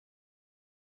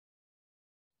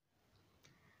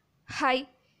Hi,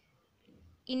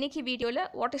 இன்னைக்கு வீடியோவில்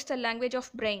what is the language of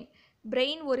brain,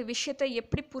 brain ஒரு விஷயத்தை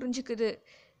எப்படி புரிஞ்சுக்குது,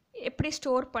 எப்படி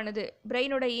ஸ்டோர் பண்ணுது,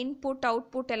 பிரெயினோட இன்புட்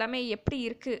அவுட்புட் எல்லாமே எப்படி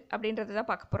இருக்குது அப்படின்றத தான்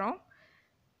பார்க்க போகிறோம்.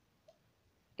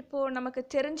 இப்போது நமக்கு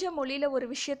தெரிஞ்ச மொழியில் ஒரு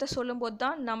விஷயத்த சொல்லும்போது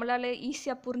தான் நம்மளால்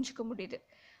ஈஸியாக புரிஞ்சிக்க முடியுது.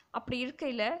 அப்படி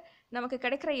இருக்கையில் நமக்கு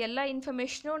கிடைக்கிற எல்லா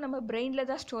இன்ஃபர்மேஷனும் நம்ம பிரெயினில்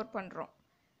தான் ஸ்டோர் பண்ணுறோம்.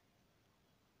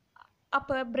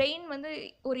 அப்போ பிரெயின்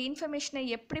ஒரு இன்ஃபர்மேஷனை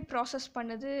எப்படி ப்ராசஸ்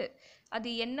பண்ணுது, அது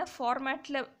என்ன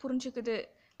ஃபார்மேட்டில் புரிஞ்சுக்குது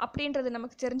அப்படின்றது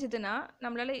நமக்கு தெரிஞ்சதுன்னா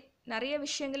நம்மளால் நிறைய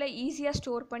விஷயங்களை ஈஸியாக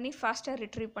ஸ்டோர் பண்ணி ஃபாஸ்ட்டாக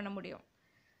ரிட்ரீவ் பண்ண முடியும்.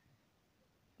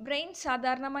 பிரெயின்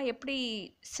சாதாரணமாக எப்படி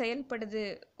செயல்படுது,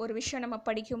 ஒரு விஷயம் நம்ம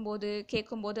படிக்கும்போது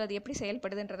கேட்கும்போது அது எப்படி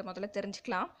செயல்படுதுன்றதை முதல்ல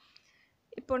தெரிஞ்சுக்கலாம்.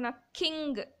 இப்போ நான்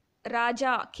கிங்,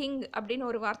 ராஜா, கிங்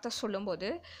அப்படின்னு ஒரு வார்த்தை சொல்லும்போது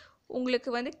உங்களுக்கு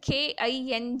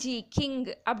KING கிங்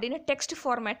அப்படின்னு டெக்ஸ்ட்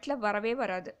ஃபார்மேட்டில் வரவே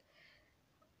வராது.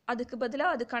 அதுக்கு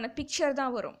பதிலாக அதுக்கான பிக்சர்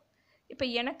தான் வரும். இப்போ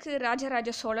எனக்கு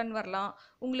ராஜராஜ சோழன் வரலாம்,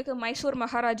 உங்களுக்கு மைசூர்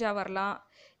மகாராஜா வரலாம்,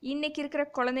 இன்றைக்கி இருக்கிற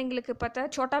குழந்தைங்களுக்கு பார்த்தா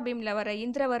சோட்டா பீமில் வர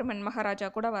இந்திரவர்மன் மகாராஜா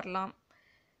கூட வரலாம்.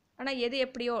 ஆனால் எது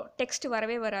எப்படியோ டெக்ஸ்ட்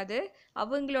வரவே வராது.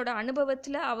 அவங்களோட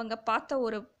அனுபவத்தில் அவங்க பார்த்த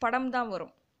ஒரு படம் தான்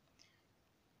வரும்.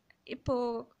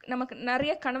 இப்போது நமக்கு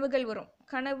நிறைய கனவுகள் வரும்.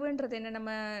 கனவுன்றது என்ன,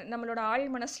 நம்மளோட ஆழ்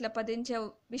மனசில் பதிஞ்ச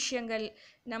விஷயங்கள்,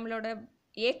 நம்மளோட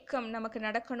ஏக்கம், நமக்கு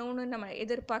நடக்கணும்னு நம்ம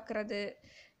எதிர்பார்க்குறது,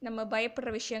 நம்ம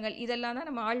பயப்படுற விஷயங்கள், இதெல்லாம் தான்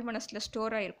நம்ம ஆழ் மனசில்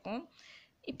ஸ்டோர் ஆகிருக்கும்.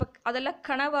 இப்போ அதெல்லாம்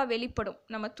கனவாக வெளிப்படும்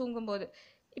நம்ம தூங்கும்போது.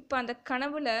 இப்போ அந்த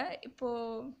கனவில்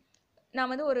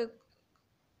நான்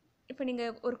இப்போ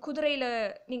நீங்கள் ஒரு குதிரையில்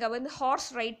நீங்கள்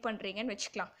குதிரையில் ரைட் பண்ணுறீங்கன்னு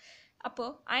வச்சுக்கலாம்.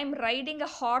 அப்போது I am riding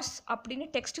a hours அப்படின்னு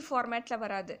டெக்ஸ்ட் ஃபார்மேட்டில்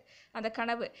வராது அந்த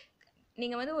கனவு.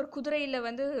 நீங்கள் ஒரு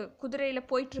குதிரையில்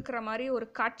போயிட்டுருக்கிற மாதிரி ஒரு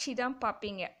காட்சி தான்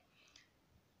பார்ப்பீங்க.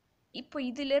 இப்போ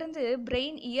இதிலிருந்து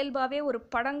பிரெயின் இயல்பாகவே ஒரு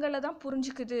படங்களை தான்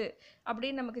புரிஞ்சுக்குது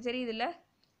அப்படின்னு நமக்கு தெரியுதுல்ல.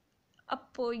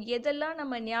 அப்போது எதெல்லாம்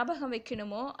நம்ம ஞாபகம்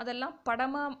வைக்கணுமோ அதெல்லாம்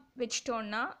படமாக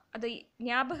வச்சிட்டோன்னா அதை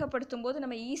ஞாபகப்படுத்தும் போது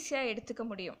நம்ம ஈஸியாக எடுத்துக்க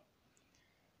முடியும்.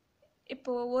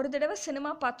 இப்போது ஒரு தடவை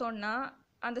சினிமா பார்த்தோன்னா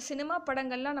அந்த சினிமா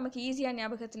படங்கள்லாம் நமக்கு ஈஸியாக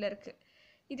ஞாபகத்தில் இருக்குது.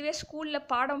 இதுவே ஸ்கூலில்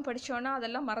பாடம் படித்தோன்னா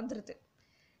அதெல்லாம் மறந்துடுது.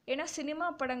 ஏன்னா சினிமா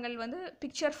படங்கள்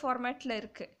பிக்சர் ஃபார்மேட்டில்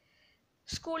இருக்குது.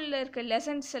 ஸ்கூலில் இருக்க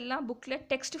லெசன்ஸ் எல்லாம் புக்கில்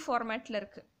டெக்ஸ்ட் ஃபார்மேட்டில்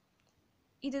இருக்குது.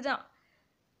 இதுதான்.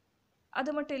 அது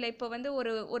மட்டும் இல்லை, இப்போ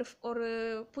ஒரு ஒரு ஒரு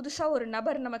புதுசாக ஒரு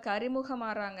நபர் நமக்கு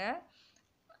அறிமுகமாகறாங்க,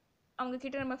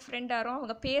 அவங்கக்கிட்ட நம்ம ஃப்ரெண்டாகிறோம்,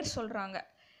 அவங்க பேர் சொல்கிறாங்க.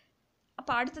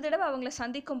 அப்போ அடுத்த தடவை அவங்கள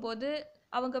சந்திக்கும் போது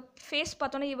அவங்க ஃபேஸ்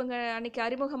பார்த்தோன்னே இவங்க அன்றைக்கி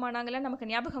அறிமுகமானாங்களே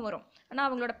நமக்கு ஞாபகம் வரும். ஆனால்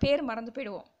அவங்களோட பேர் மறந்து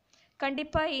போயிடுவோம்.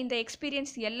 கண்டிப்பாக இந்த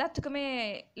எக்ஸ்பீரியன்ஸ் எல்லாத்துக்குமே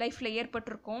லைஃப்பில்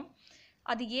ஏற்பட்டிருக்கும்.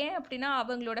 அது ஏன் அப்படின்னா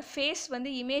அவங்களோட ஃபேஸ்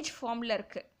இமேஜ் ஃபார்மில்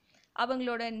இருக்குது,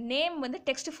 அவங்களோட நேம்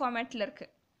டெக்ஸ்ட் ஃபார்மேட்டில்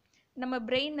இருக்குது. நம்ம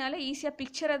பிரெயினால் ஈஸியாக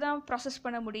பிக்சரை தான் ப்ராசஸ்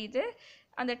பண்ண முடியுது,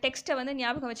 அந்த டெக்ஸ்ட்டை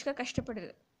ஞாபகம் வச்சுக்க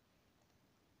கஷ்டப்படுது.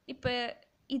 இப்போ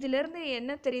இதிலேருந்து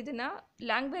என்ன தெரியுதுன்னா,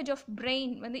 லாங்குவேஜ் ஆஃப்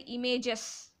பிரெயின் இமேஜஸ்.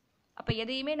 அப்போ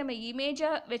எதையுமே நம்ம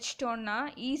இமேஜாக வச்சிட்டோன்னா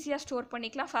ஈஸியாக ஸ்டோர்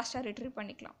பண்ணிக்கலாம், ஃபாஸ்ட்டாக ரிட்ரீவ்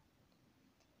பண்ணிக்கலாம்.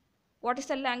 What is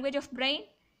the language of brain?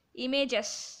 Images.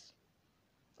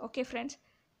 Okay friends,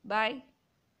 bye.